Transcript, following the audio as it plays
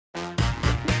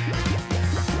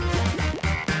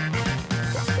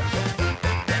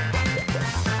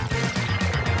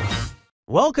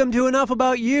Welcome to Enough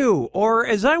About You, or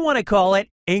as I want to call it,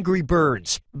 Angry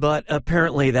Birds. But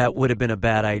apparently that would have been a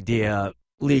bad idea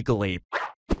legally.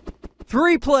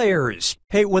 3 players.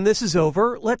 Hey, when this is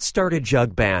over, let's start a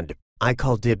jug band. I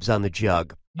call dibs on the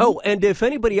jug. Oh, and if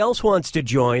anybody else wants to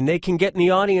join, they can get in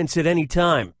the audience at any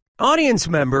time. Audience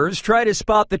members try to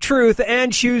spot the truth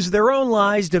and choose their own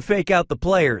lies to fake out the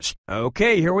players.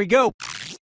 Okay, here we go.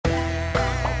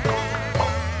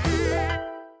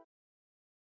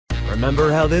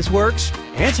 Remember how this works?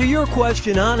 Answer your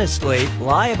question honestly,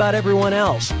 lie about everyone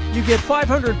else. You get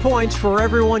 500 points for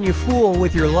everyone you fool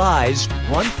with your lies,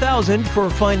 1,000 for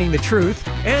finding the truth,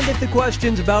 and if the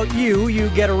question's about you, you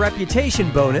get a reputation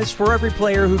bonus for every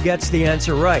player who gets the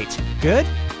answer right. Good?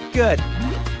 Good.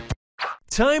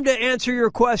 Time to answer your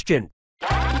question.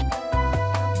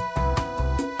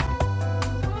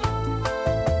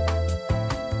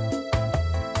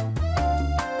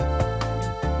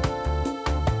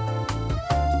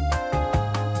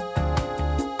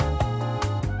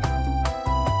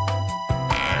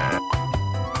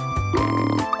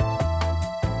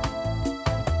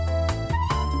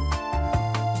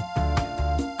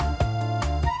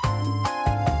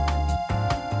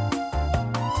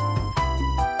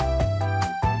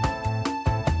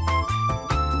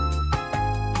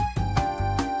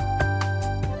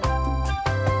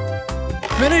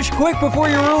 Finish quick before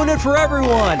you ruin it for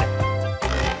everyone.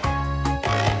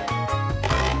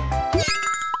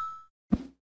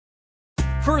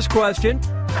 First question.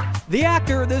 The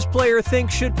actor this player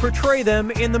thinks should portray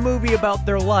them in the movie about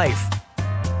their life.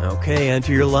 Okay,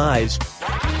 enter your lies.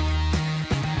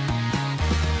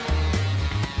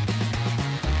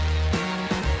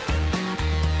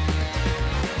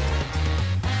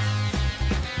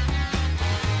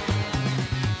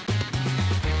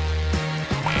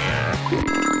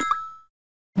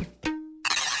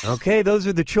 Okay, those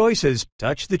are the choices.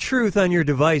 Touch the truth on your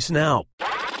device now.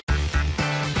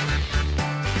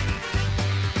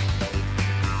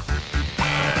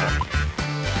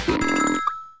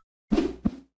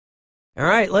 All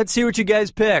right, let's see what you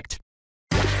guys picked.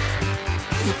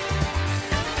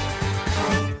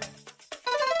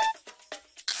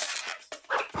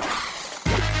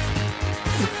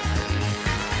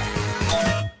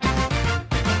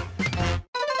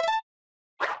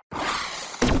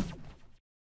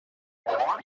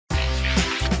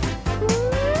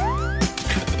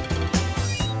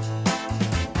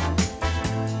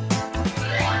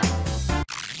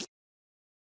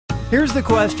 Here's the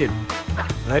question.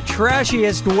 The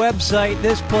trashiest website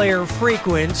this player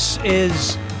frequents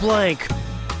is blank.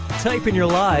 Type in your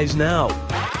lies now.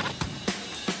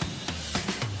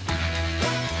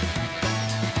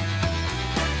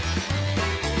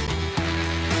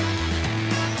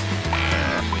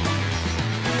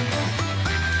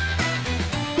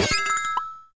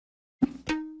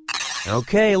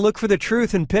 Okay, look for the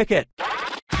truth and pick it.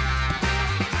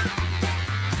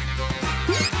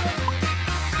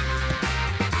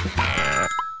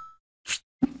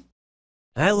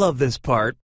 I love this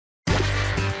part.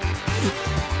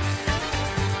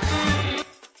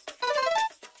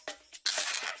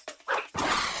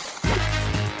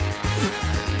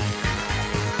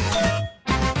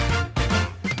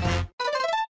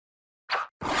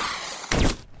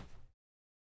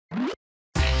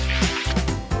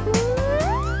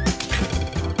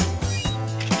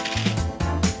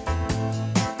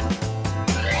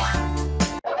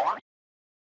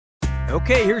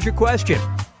 Okay, here's your question.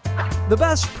 The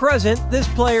best present this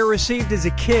player received as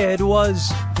a kid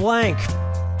was blank.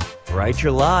 Write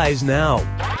your lies now.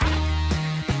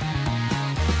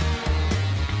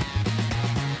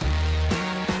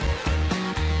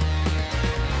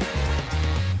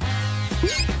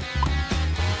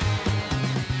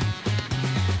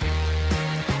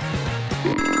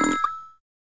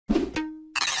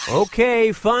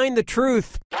 Okay, find the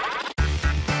truth.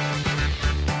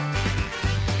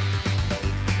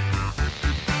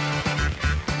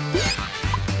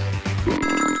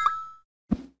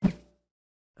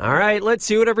 All right, let's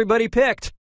see what everybody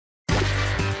picked.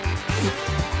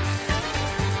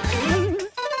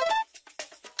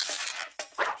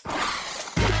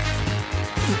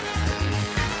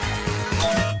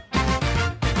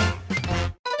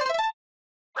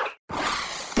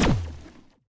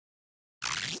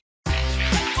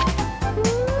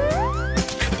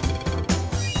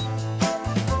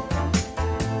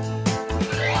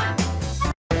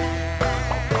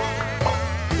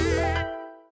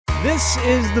 This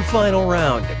is the final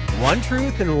round. One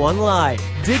truth and one lie.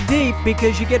 Dig deep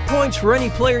because you get points for any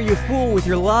player you fool with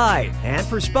your lie and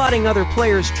for spotting other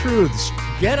players' truths.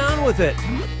 Get on with it.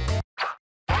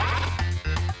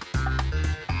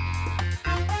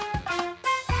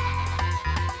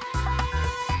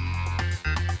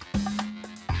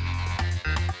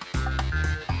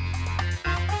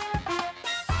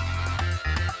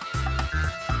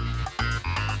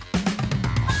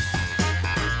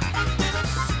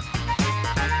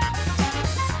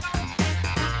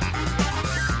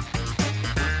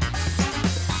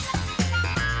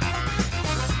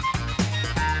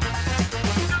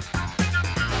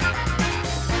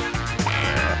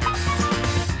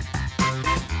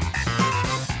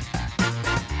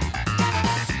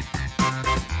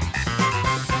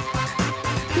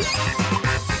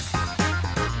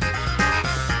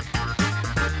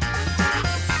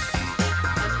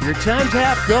 Your time's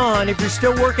half gone. If you're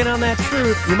still working on that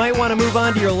truth, you might want to move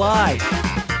on to your lie.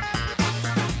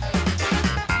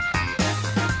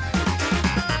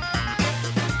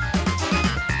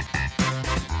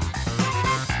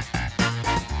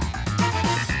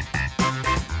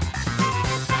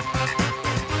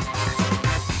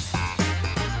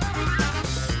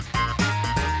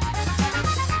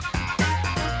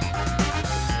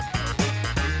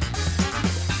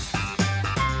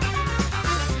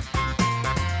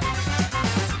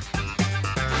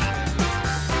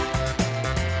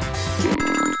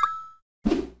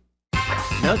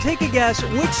 Now take a guess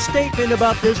which statement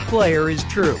about this player is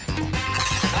true.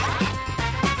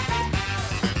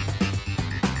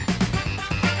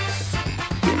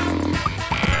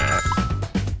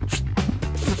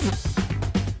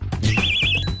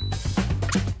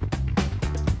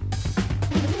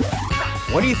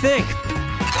 What do you think?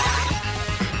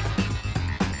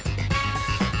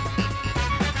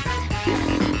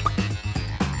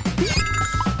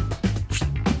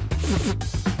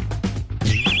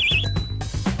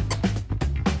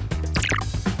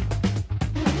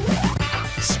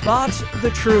 Spot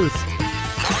the truth.